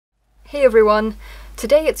Hey everyone!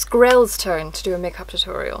 Today it's Grell's turn to do a makeup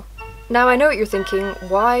tutorial. Now I know what you're thinking,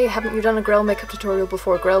 why haven't you done a Grell makeup tutorial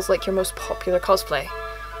before? Grell's like your most popular cosplay.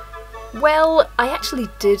 Well, I actually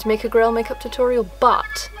did make a Grell makeup tutorial,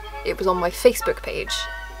 but it was on my Facebook page.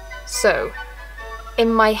 So,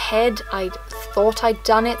 in my head I thought I'd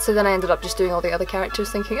done it, so then I ended up just doing all the other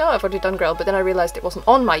characters thinking, oh, I've already done Grell, but then I realised it wasn't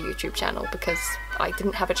on my YouTube channel because I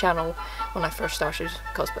didn't have a channel when I first started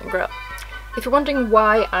cosplaying Grell. If you're wondering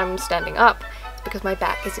why I'm standing up, it's because my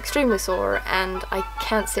back is extremely sore and I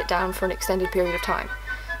can't sit down for an extended period of time.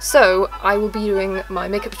 So I will be doing my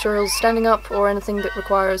makeup tutorials standing up, or anything that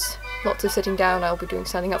requires lots of sitting down I'll be doing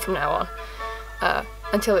standing up from now on,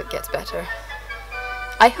 until it gets better.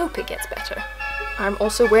 I hope it gets better. I'm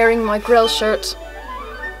also wearing my Grell shirt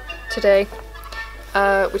today,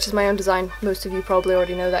 which is my own design. Most of you probably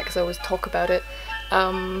already know that because I always talk about it.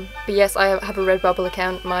 But yes, I have a Redbubble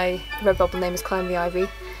account. My Redbubble name is Climb the Ivy.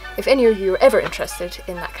 If any of you are ever interested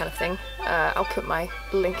in that kind of thing, I'll put my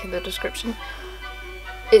link in the description.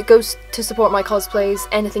 It goes to support my cosplays.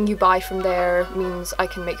 Anything you buy from there means I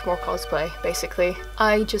can make more cosplay, basically.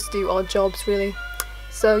 I just do odd jobs, really.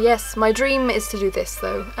 So yes, my dream is to do this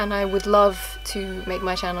though, and I would love to make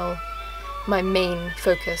my channel my main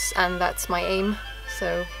focus, and that's my aim.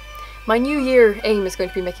 So my New Year aim is going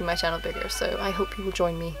to be making my channel bigger, so I hope you will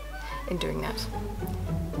join me in doing that.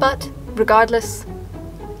 But regardless,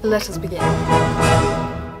 let us begin.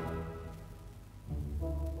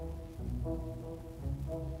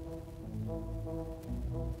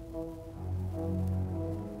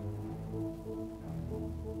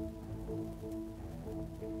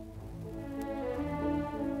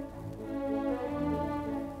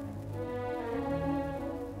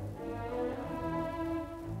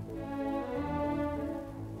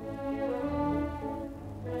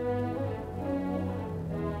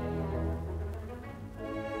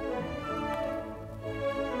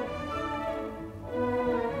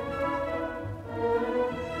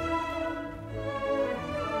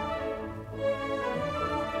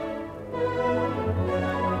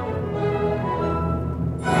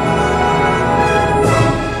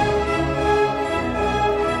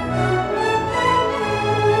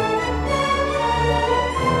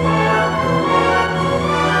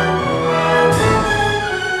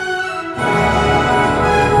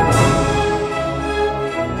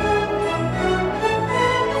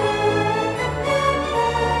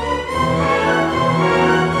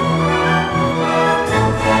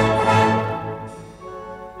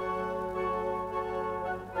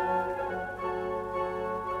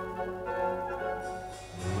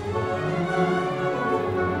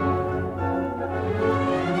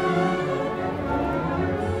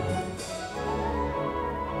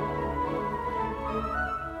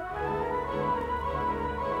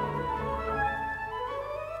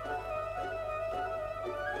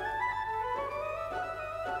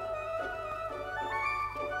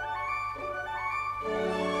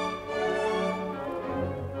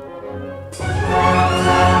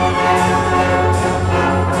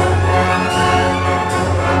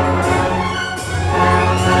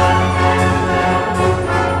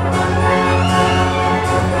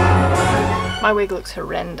 My wig looks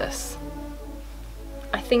horrendous.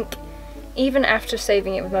 I think even after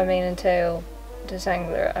saving it with my mane and tail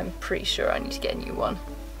detangler, I'm pretty sure I need to get a new one.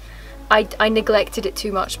 I neglected it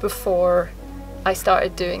too much before I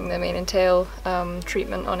started doing the mane and tail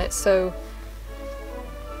treatment on it, so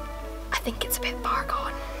I think it's a bit far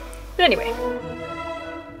gone. But anyway.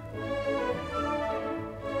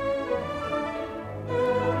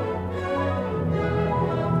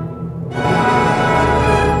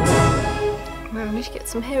 I need to get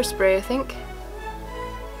some hairspray, I think,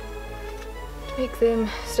 to make them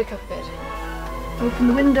stick up a bit. Open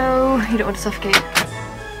the window, you don't want to suffocate.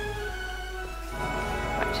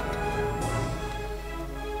 Right.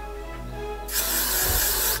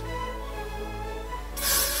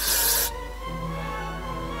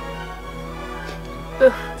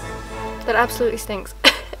 Ugh, that absolutely stinks.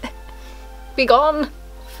 Be gone,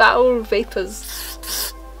 foul vapours.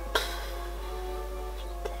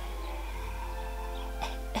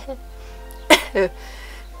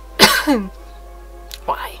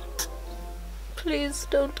 Why? Please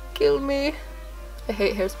don't kill me. I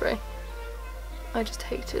hate hairspray. I just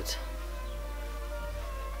hate it.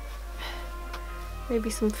 Maybe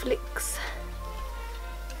some flicks.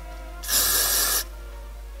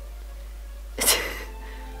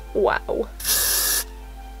 Wow.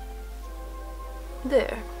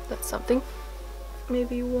 There, that's something.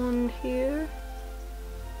 Maybe one here.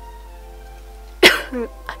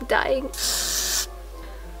 I'm dying.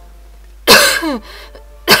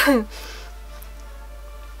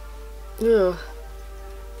 Ugh.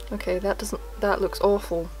 Okay, that looks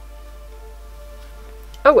awful.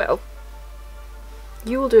 Oh well.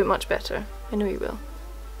 You will do it much better. I know you will.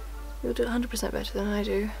 You'll do it 100% better than I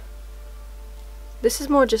do. This is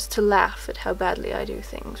more just to laugh at how badly I do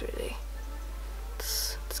things, really.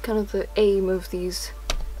 It's kind of the aim of these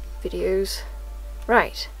videos.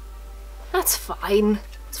 Right. That's fine.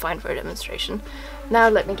 It's fine for a demonstration. Now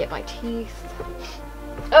let me get my teeth.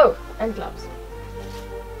 Oh, and gloves.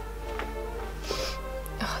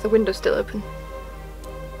 Oh, the window's still open.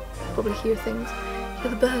 Probably hear things.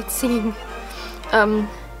 Hear the birds singing. Now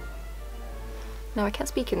I can't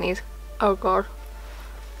speak in these. Oh god.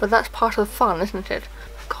 But that's part of the fun, isn't it?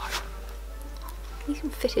 God. These can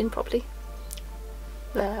fit in properly.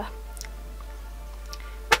 There.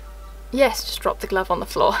 Yes, just drop the glove on the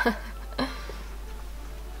floor.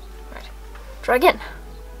 Right. Try again.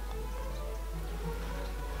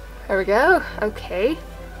 There we go. Okay.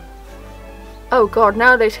 Oh god,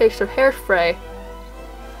 now they taste of hairspray.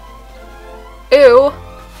 Ew.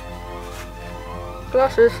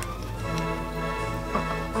 Glasses.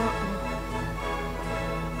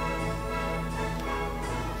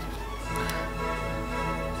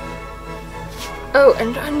 Oh,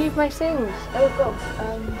 and I need my things. Oh god.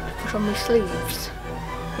 Put on my sleeves.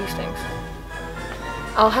 These things.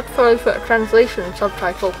 I'll have to probably put a translation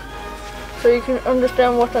subtitle so you can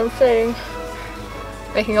understand what I'm saying.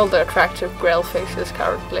 Making all the attractive Grell faces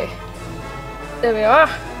currently. There we are.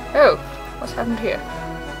 Oh, what's happened here?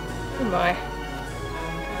 Oh my.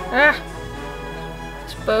 Ah!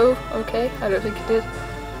 This bow, okay, I don't think it is.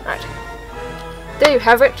 Right. There you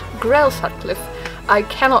have it, Grell Sutcliff. I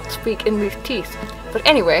cannot speak in these teeth. But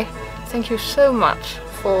anyway, thank you so much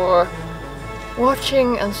for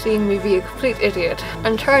watching and seeing me be a complete idiot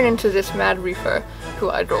and turn into this mad reaper who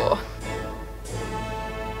I draw.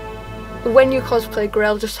 When you cosplay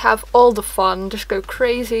Grell, just have all the fun, just go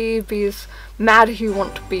crazy, be as mad as you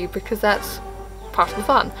want to be, because that's part of the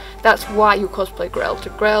fun. That's why you cosplay Grell.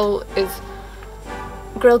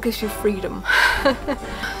 Grell gives you freedom.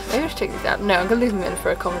 Maybe I should take these out. No, I'm gonna leave them in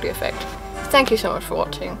for a comedy effect. Thank you so much for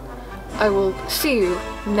watching. I will see you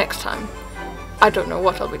next time. I don't know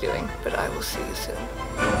what I'll be doing, but I will see you soon.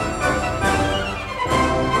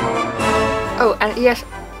 Oh, and yes,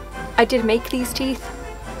 I did make these teeth.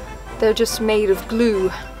 They're just made of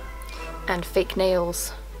glue and fake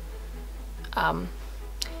nails.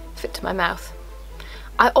 Fit to my mouth.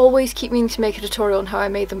 I always keep meaning to make a tutorial on how I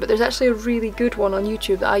made them, but there's actually a really good one on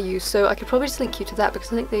YouTube that I use, so I could probably just link you to that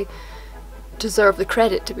because I think they deserve the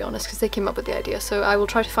credit, to be honest, because they came up with the idea. So I will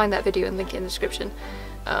try to find that video and link it in the description,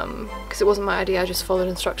 because it wasn't my idea, I just followed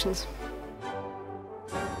instructions.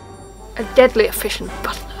 A deadly efficient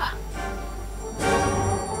butler.